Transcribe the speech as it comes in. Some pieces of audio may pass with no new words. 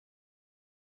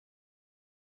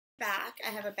back. I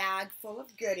have a bag full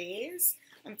of goodies.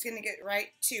 I'm just going to get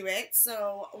right to it.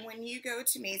 So when you go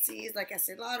to Macy's, like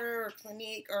Estee Lauder or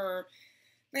Clinique or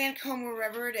Lancome,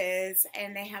 wherever it is,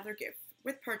 and they have their gift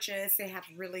with purchase, they have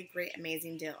really great,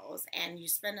 amazing deals. And you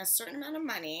spend a certain amount of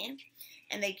money,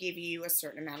 and they give you a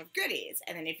certain amount of goodies.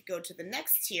 And then if you go to the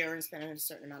next tier and spend a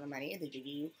certain amount of money, they give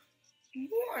you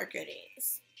more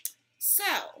goodies. So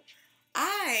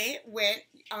I went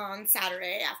on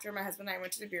Saturday after my husband and I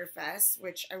went to the beer fest,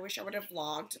 which I wish I would have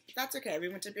vlogged, but that's okay. We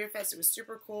went to beer fest. It was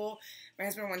super cool. My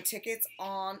husband won tickets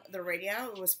on the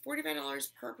radio. It was $45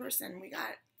 per person. We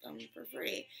got them for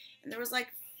free. And there was like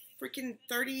freaking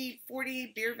 30,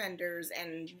 40 beer vendors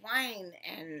and wine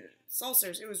and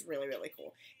seltzers. It was really, really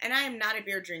cool. And I am not a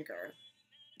beer drinker,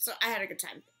 so I had a good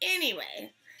time.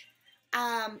 Anyway,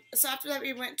 so after that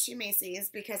we went to Macy's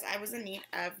because I was in need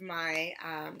of my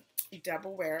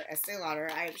double wear Estee Lauder.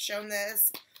 I've shown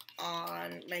this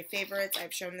on my favorites.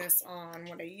 I've shown this on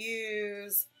what I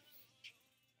use.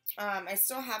 I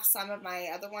still have some of my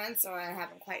other ones, so I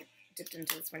haven't quite dipped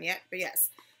into this one yet. But yes,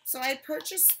 so I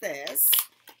purchased this,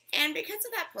 and because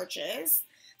of that purchase,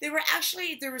 there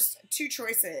was two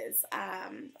choices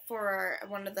for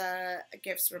one of the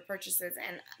gifts for purchases,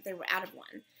 and they were out of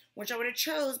one, which I would have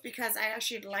chose because I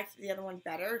actually liked the other one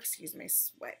better. Excuse me,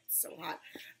 sweat, so hot.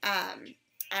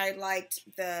 I liked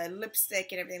the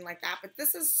lipstick and everything like that, but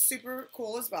this is super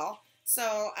cool as well.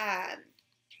 So I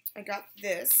got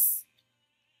this.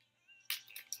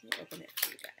 Let me open it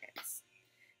for you guys.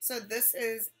 So this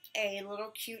is a little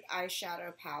cute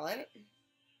eyeshadow palette.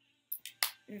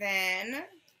 Then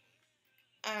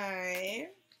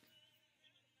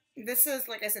this is,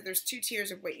 like I said, there's two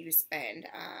tiers of what you spend.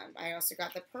 I also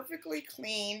got the Perfectly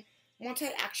Clean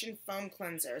Multi-Action Foam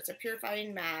Cleanser. It's a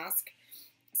purifying mask.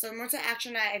 So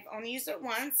multi-action, I've only used it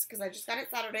once because I just got it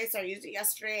Saturday, so I used it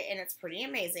yesterday, and it's pretty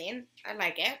amazing. I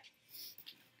like it.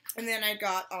 And then I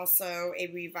got also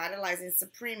a Revitalizing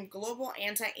Supreme Global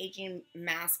Anti-Aging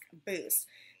Mask Boost.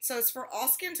 So it's for all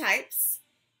skin types,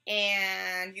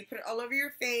 and you put it all over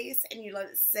your face, and you let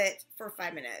it sit for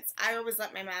 5 minutes. I always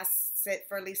let my mask sit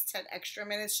for at least 10 extra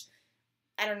minutes.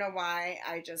 I don't know why,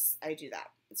 I do that.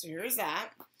 So here's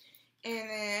that.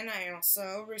 And then I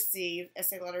also received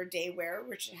Estee Lauder Day Wear,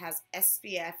 which has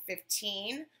SPF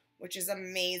 15, which is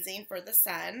amazing for the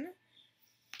sun.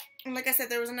 And like I said,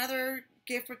 there was another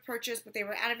gift with purchase, but they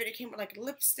were out of it. It came with like a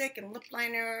lipstick and lip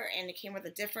liner, and it came with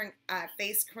a different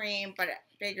face cream, but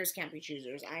beggars can't be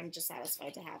choosers. I'm just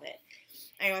satisfied to have it.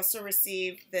 I also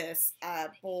received this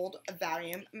Bold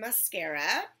Volume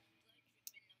Mascara.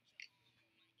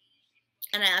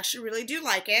 And I actually really do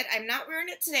like it. I'm not wearing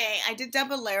it today. I did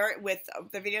double layer it with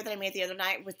the video that I made the other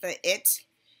night with the It.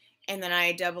 And then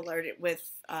I double layered it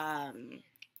with,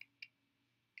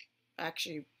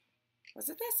 actually, was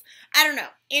it this? I don't know.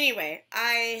 Anyway,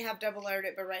 I have double layered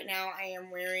it, but right now I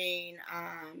am wearing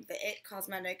the It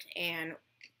Cosmetic and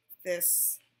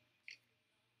this,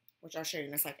 which I'll show you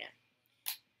in a second.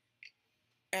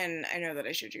 And I know that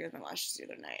I showed you guys my lashes the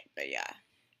other night, but yeah.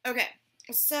 Okay.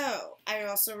 So, I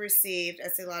also received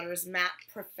Estee Lauder's Matte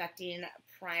Perfecting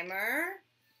Primer.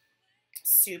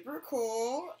 Super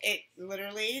cool. It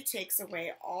literally takes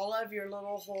away all of your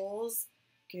little holes.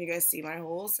 Can you guys see my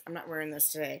holes? I'm not wearing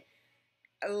this today.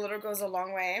 A little goes a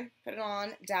long way. Put it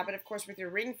on. Dab it, of course, with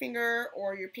your ring finger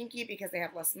or your pinky because they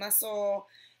have less muscle,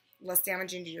 less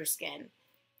damaging to your skin.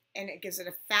 And it gives it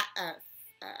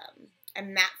a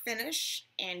matte finish.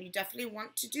 And you definitely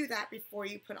want to do that before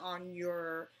you put on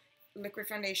your liquid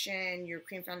foundation, your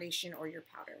cream foundation, or your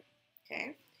powder.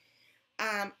 Okay.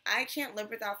 I can't live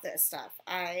without this stuff.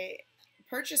 I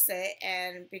purchased it,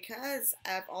 and because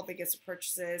of all the gifts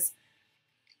purchases,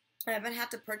 I haven't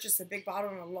had to purchase a big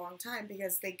bottle in a long time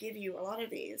because they give you a lot of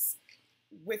these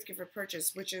with gift for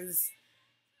purchase, which is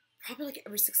probably like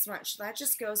every 6 months. So that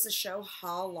just goes to show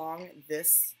how long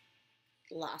this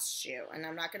lasts you. And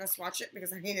I'm not going to swatch it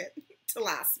because I need it to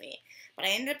last me. But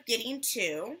I ended up getting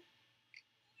 2.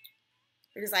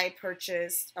 Because I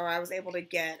purchased, or I was able to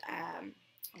get,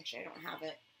 actually I don't have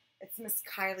it. It's Miss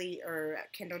Kylie or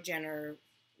Kendall Jenner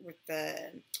with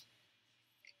the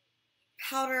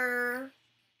powder,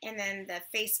 and then the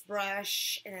face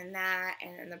brush, and then that,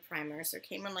 and then the primer. So it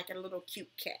came in like a little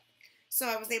cute kit. So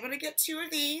I was able to get 2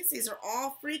 of these. These are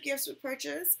all free gifts with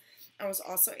purchase. I was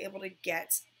also able to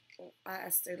get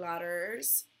Estee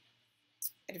Lauder's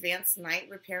Advanced Night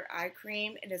Repair Eye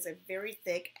Cream. It is a very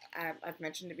thick, I've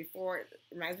mentioned it before, it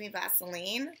reminds me of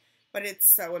Vaseline, but it's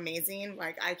so amazing.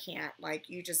 Like, I can't, like,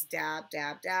 you just dab,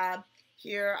 dab, dab.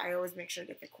 Here, I always make sure to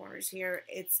get the corners here.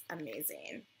 It's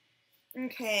amazing.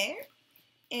 Okay.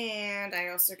 And I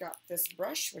also got this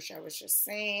brush, which I was just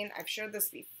saying. I've showed this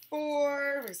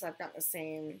before because I've gotten the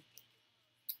same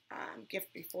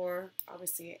gift before.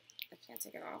 Obviously, I can't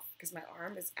take it off because my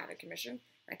arm is out of commission.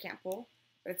 I can't pull,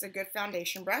 but it's a good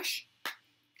foundation brush.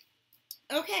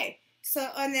 Okay, so,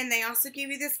 and then they also give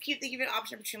you this cute, they give you an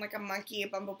option between like a monkey, a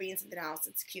bumblebee, and something else.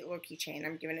 It's a cute little keychain.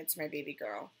 I'm giving it to my baby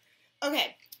girl.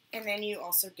 Okay, and then you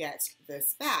also get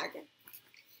this bag.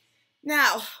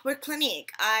 Now, with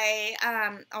Clinique, I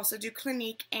also do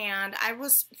Clinique, and I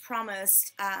was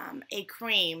promised a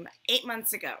cream 8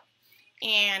 months ago,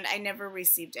 and I never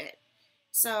received it.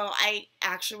 So I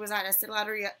actually was at Estee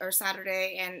Lauder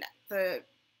Saturday, and the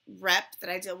rep that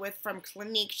I deal with from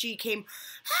Clinique, she came,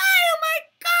 "Hi, oh my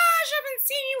gosh, I haven't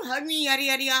seen you, hug me, yada,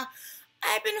 yada, yada.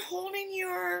 I've been holding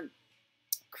your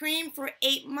cream for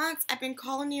 8 months. I've been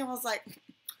calling you." I was like,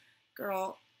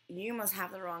 "Girl, you must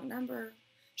have the wrong number."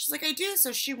 She's like, "I do."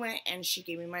 So she went and she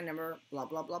gave me my number, blah,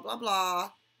 blah, blah, blah,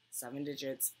 blah, 7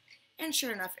 digits. And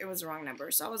sure enough, it was the wrong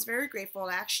number. So I was very grateful.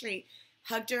 I actually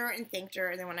hugged her and thanked her.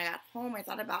 And then when I got home, I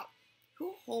thought about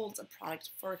who holds a product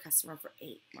for a customer for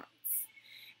 8 months.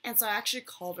 And so I actually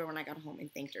called her when I got home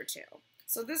and thanked her too.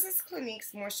 So this is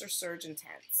Clinique's Moisture Surge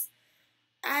Intense.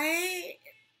 I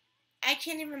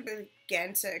can't even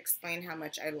begin to explain how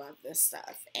much I love this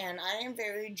stuff. And I am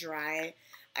very dry.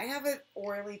 I have an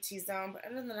oily T-zone, but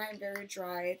other than that, I'm very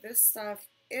dry. This stuff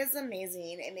is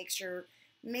amazing. It makes your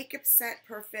makeup set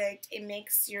perfect. It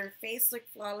makes your face look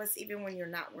flawless even when you're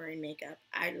not wearing makeup.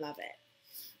 I love it.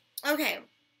 Okay,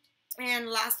 and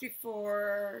last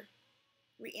before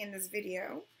we end this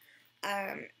video,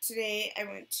 today I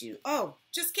went to, oh,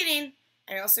 just kidding.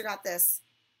 I also got this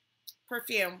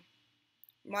perfume,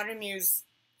 Modern Muse,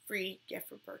 free gift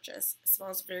for purchase. It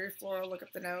smells very floral. Look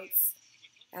up the notes.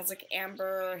 It has like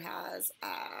amber, it has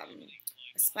a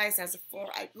spice, it has a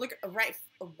floral.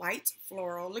 A white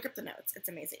floral. Look up the notes. It's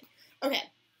amazing. Okay,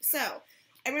 so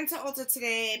I went to Ulta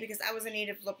today because I was in need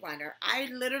of lip liner. I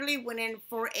literally went in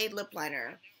for a lip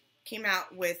liner. Came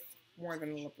out with more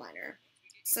than a lip liner.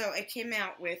 So I came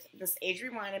out with this Age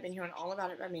Rewind. I've been hearing all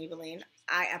about it by Maybelline.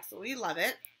 I absolutely love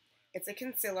it. It's a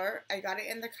concealer. I got it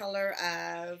in the color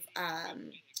of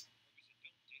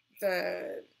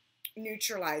the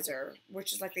Neutralizer,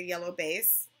 which is like the yellow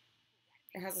base.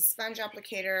 It has a sponge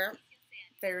applicator.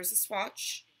 There's a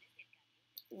swatch.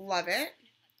 Love it.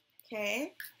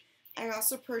 Okay. I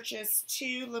also purchased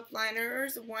 2 lip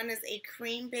liners. One is a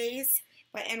cream base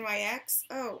by NYX.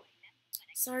 Oh,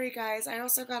 sorry guys. I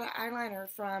also got an eyeliner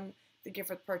from the gift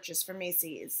with purchase from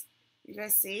Macy's. You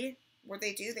guys see what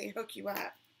they do? They hook you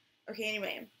up. Okay,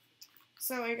 anyway.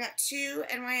 So I got 2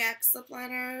 NYX lip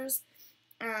liners.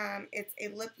 It's a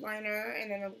lip liner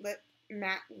and then a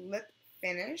matte lip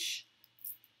finish.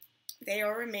 They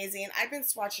are amazing. I've been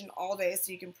swatching all day,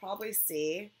 so you can probably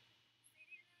see.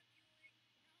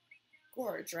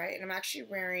 Gorge, right? And I'm actually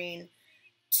wearing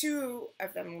 2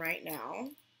 of them right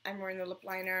now. I'm wearing the lip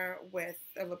liner with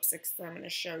the lipsticks that I'm going to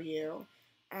show you.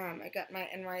 I got my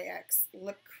NYX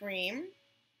lip cream.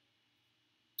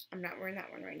 I'm not wearing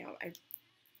that one right now. I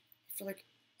feel like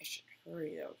I should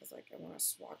hurry though, because like I want to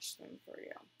swatch them for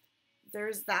you.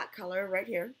 There's that color right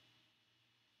here.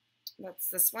 That's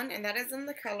this one, and that is in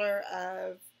the color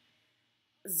of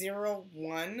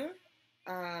 01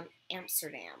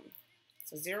 Amsterdam.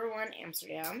 So 01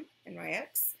 Amsterdam,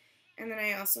 NYX. And then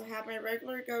I also have my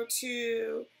regular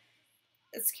go-to.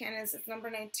 It's Candace. It's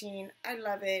number 19. I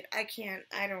love it. I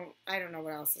don't know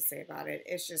what else to say about it.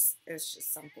 It's just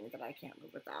something that I can't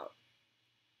live without.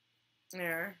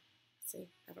 There. See,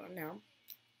 I don't know.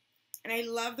 And I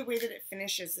love the way that it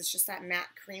finishes. It's just that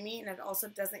matte creamy, and it also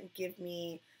doesn't give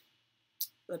me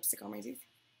lipstick on my teeth.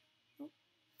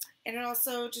 And it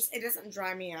also it doesn't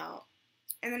dry me out.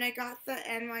 And then I got the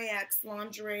NYX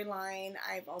lingerie line.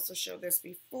 I've also showed this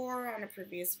before on a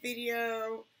previous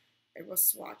video. I will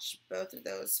swatch both of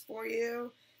those for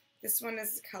you. This one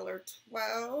is color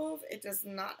 12. It does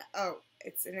not, oh,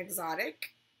 it's an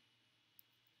exotic.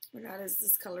 And that is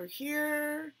this color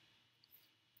here.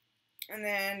 And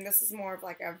then this is more of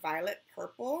like a violet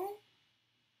purple.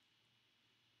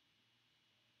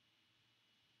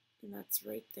 And that's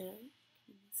right there.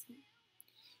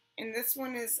 And this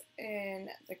one is in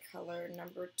the color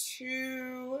number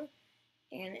 2.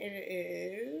 And it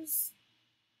is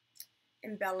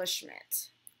Embellishment.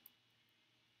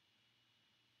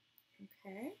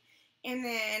 Okay. And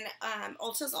then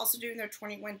Ulta's also doing their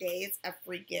 21 days of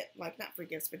free gift, like not free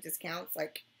gifts, but discounts.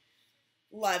 Like,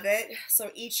 love it. So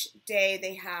each day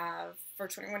they have, for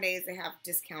 21 days, they have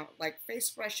discount, like face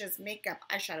brushes, makeup,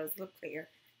 eyeshadows,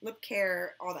 lip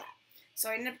care, all that. So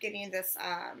I ended up getting this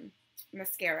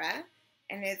mascara,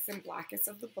 And it's in blackest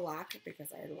of the black because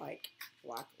I like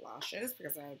black lashes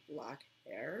because I have black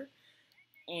hair.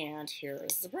 And here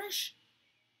is the brush.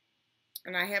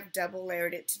 And I have double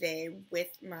layered it today with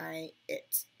my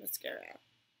It mascara.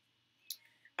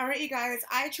 Alright, you guys,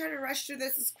 I try to rush through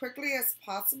this as quickly as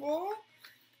possible.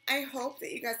 I hope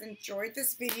that you guys enjoyed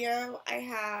this video. I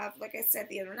have, like I said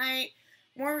the other night,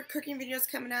 more cooking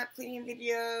videos coming up, cleaning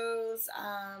videos,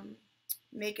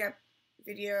 makeup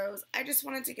videos. I just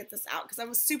wanted to get this out because I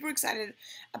was super excited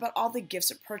about all the gifts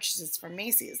or purchases from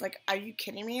Macy's. Like, are you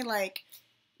kidding me? Like,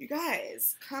 you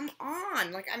guys, come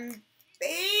on. Like, I'm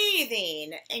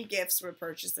bathing in gifts or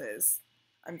purchases.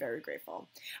 I'm very grateful.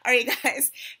 Alright,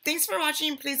 guys, thanks for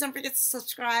watching. Please don't forget to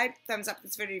subscribe. Thumbs up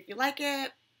this video if you like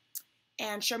it.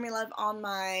 And show me love on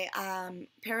my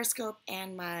Periscope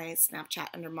and my Snapchat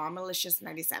under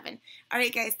Momalicious97.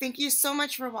 Alright, guys, thank you so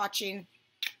much for watching.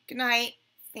 Good night.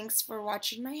 Thanks for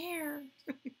watching my hair.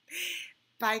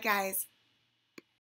 Bye, guys.